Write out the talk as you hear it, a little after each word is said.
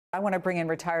I want to bring in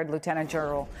retired Lieutenant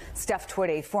General Steph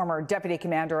Twitty, former Deputy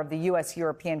Commander of the U.S.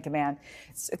 European Command.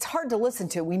 It's hard to listen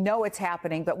to. We know it's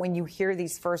happening, but when you hear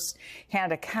these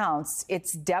first-hand accounts,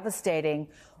 it's devastating.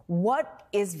 What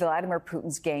is Vladimir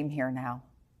Putin's game here now?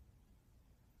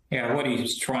 Yeah, what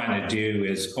he's trying to do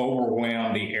is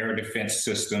overwhelm the air defense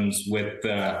systems with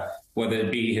whether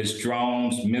it be his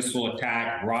drones, missile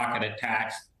attack, rocket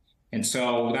attacks. And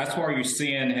so that's where you're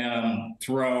seeing him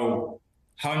throw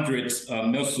hundreds of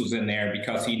missiles in there,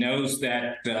 because he knows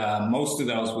that most of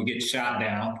those will get shot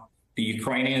down. The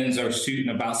Ukrainians are shooting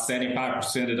about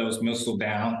 75% of those missiles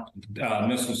down.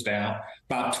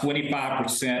 About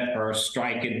 25% are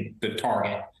striking the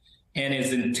target. And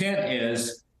his intent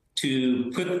is to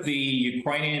put the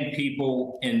Ukrainian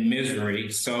people in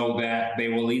misery so that they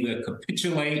will either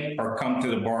capitulate or come to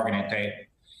the bargaining table.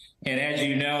 And as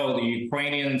you know, the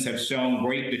Ukrainians have shown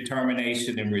great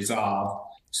determination and resolve.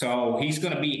 So he's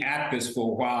going to be at this for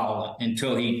a while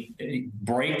until he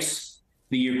breaks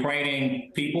the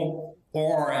Ukrainian people,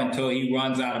 or until he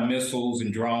runs out of missiles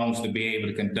and drones to be able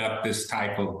to conduct this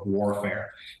type of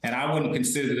warfare. And I wouldn't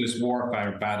consider this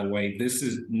warfare, by the way. This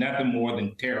is nothing more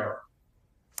than terror.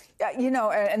 You know,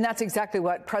 and that's exactly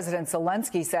what President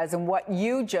Zelensky says. And what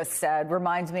you just said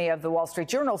reminds me of the Wall Street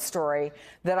Journal story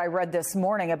that I read this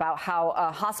morning about how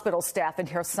hospital staff in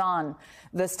Kherson,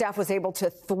 the staff was able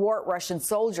to thwart Russian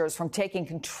soldiers from taking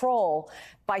control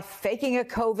by faking a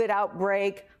COVID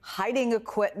outbreak, hiding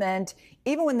equipment.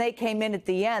 Even when they came in at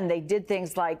the end, they did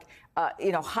things like,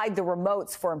 hide the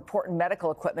remotes for important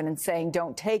medical equipment and saying,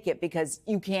 don't take it because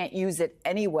you can't use it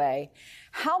anyway.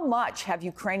 How much have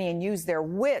Ukrainians used their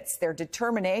wits, their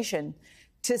determination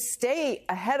to stay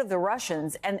ahead of the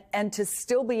Russians and to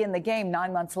still be in the game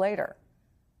 9 months later?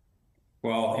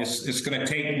 Well, it's going to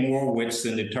take more wits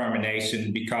than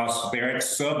determination, because they're at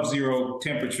sub-zero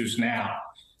temperatures now.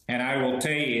 And I will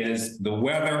tell you, is the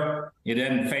weather, it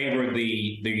doesn't favor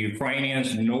the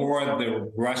Ukrainians nor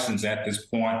the Russians at this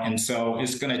point. And so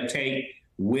it's going to take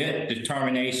wit,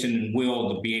 determination, and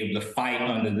will to be able to fight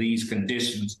under these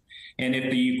conditions. And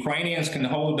if the Ukrainians can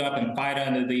hold up and fight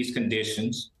under these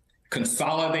conditions,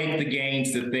 consolidate the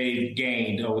gains that they've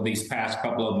gained over these past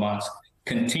couple of months,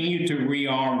 continue to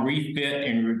rearm, refit,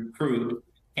 and recruit,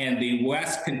 and the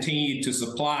West continue to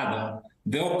supply them,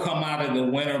 they'll come out of the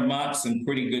winter months in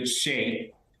pretty good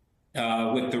shape,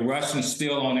 with the Russians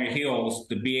still on their heels,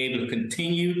 to be able to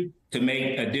continue to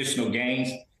make additional gains.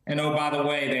 And oh, by the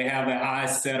way, they have their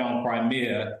eyes set on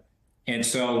Crimea. And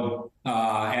so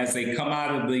as they come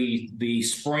out of the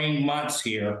spring months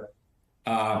here,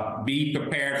 be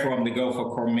prepared for them to go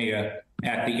for Crimea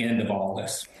at the end of all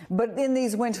this. But in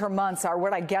these winter months are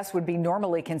what I guess would be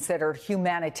normally considered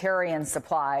humanitarian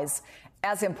supplies,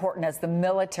 as important as the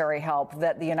military help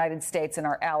that the United States and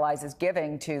our allies is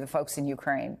giving to the folks in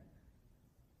Ukraine.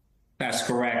 That's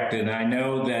correct. And I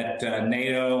know that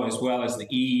NATO, as well as the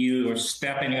EU, are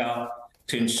stepping up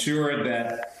to ensure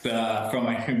that from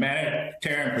a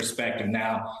humanitarian perspective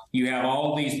now, you have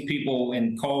all these people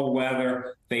in cold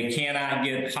weather. They cannot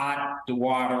get hot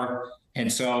water.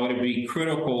 And so it'll be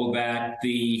critical that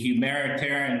the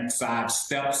humanitarian side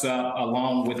steps up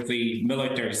along with the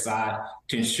military side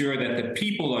to ensure that the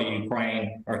people of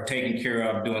Ukraine are taken care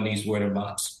of during these winter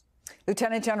months.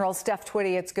 Lieutenant General Steph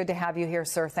Twitty, it's good to have you here,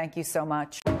 sir. Thank you so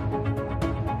much.